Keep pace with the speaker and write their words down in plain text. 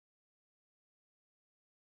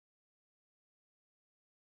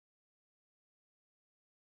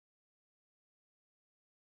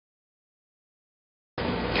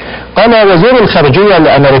قال وزير الخارجية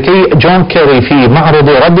الأمريكي جون كيري في معرض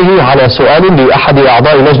رده على سؤال لأحد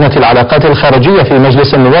أعضاء لجنة العلاقات الخارجية في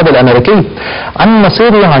مجلس النواب الأمريكي عن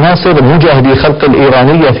مصير عناصر مجاهدي خلق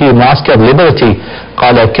الإيرانية في معسكر ليبرتي.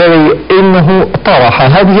 قال كيري إنه طرح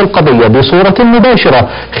هذه القضية بصورة مباشرة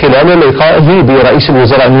خلال لقائه برئيس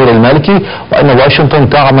الوزراء نور المالكي، وأن واشنطن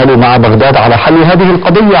تعمل مع بغداد على حل هذه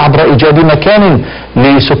القضية عبر إيجاد مكان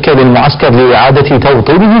لسكان المعسكر لإعادة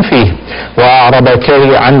توطينهم فيه. وأعرب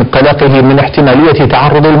كيري عن قلقه من احتمالية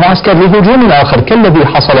تعرض المعسكر لهجوم آخر كالذي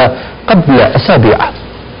حصل قبل أسابيع.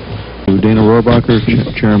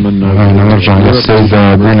 نرجع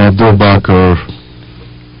للسيدة دينا دوباكر.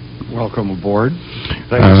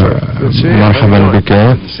 مرحبا بك،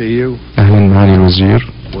 أهلا معالي الوزير.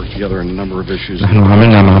 نحن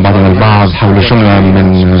عملنا مع بعضنا البعض حول جملة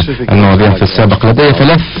من المواضيع في السابق. لدي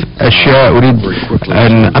 3 أشياء أريد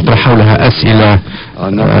أن أطرح حولها أسئلة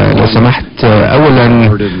لو سمحت. أولا،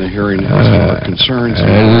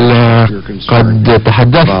 قد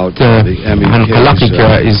تحدثت عن قلقك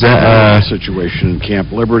إزاء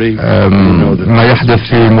ما يحدث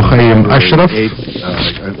في مخيم أشرف،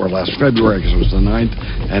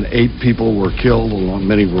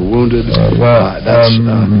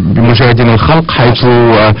 بمجاهدين الخلق، حيث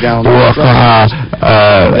وقع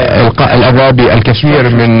إلقاء الأذى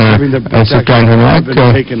بالكثير من السكان هناك.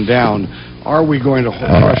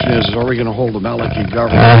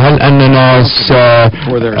 هل أننا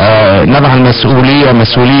نضع مسؤولية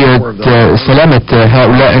سلامة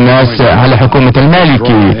هؤلاء الناس على حكومة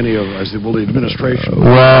المالكي؟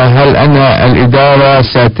 وهل أن الإدارة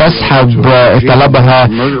ستسحب طلبها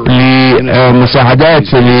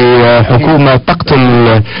لمساعدات لحكومة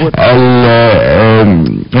تقتل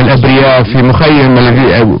الأبرياء في مخيم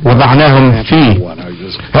الذي وضعناهم فيه؟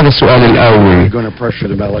 هذا السؤال الأول.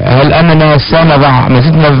 هل أننا سنضع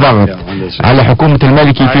مزيد من الضغط على حكومة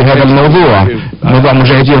المالكي في هذا الموضوع، موضوع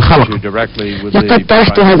مجاهدي الخلق؟ لقد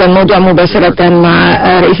طرحت هذا الموضوع مباشرة مع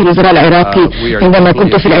رئيس الوزراء العراقي عندما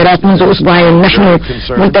كنت في العراق منذ أسبوعين. نحن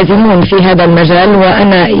ملتزمون في هذا المجال،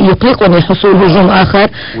 وأنا يقلقني حصول هجوم آخر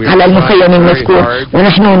على المخيم المذكور،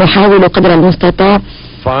 ونحن نحاول قدر المستطاع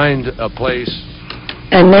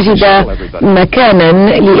أن نجد مكانا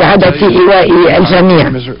لإعادة إيواء الجميع.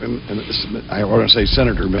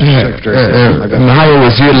 معالي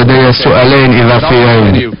الوزير، لدي سؤالين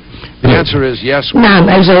إضافيين. نعم،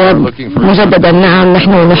 الجواب مجددا نعم.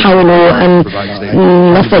 نحن نحاول أن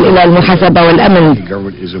نصل إلى المحاسبة والأمن،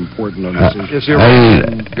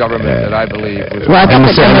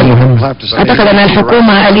 وأعتقد أن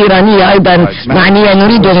الحكومة الإيرانية أيضا معنية.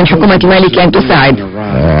 نريد من حكومة المالكي أن تساعد.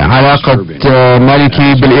 علاقة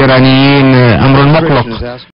مالكي بالإيرانيين أمر مقلق.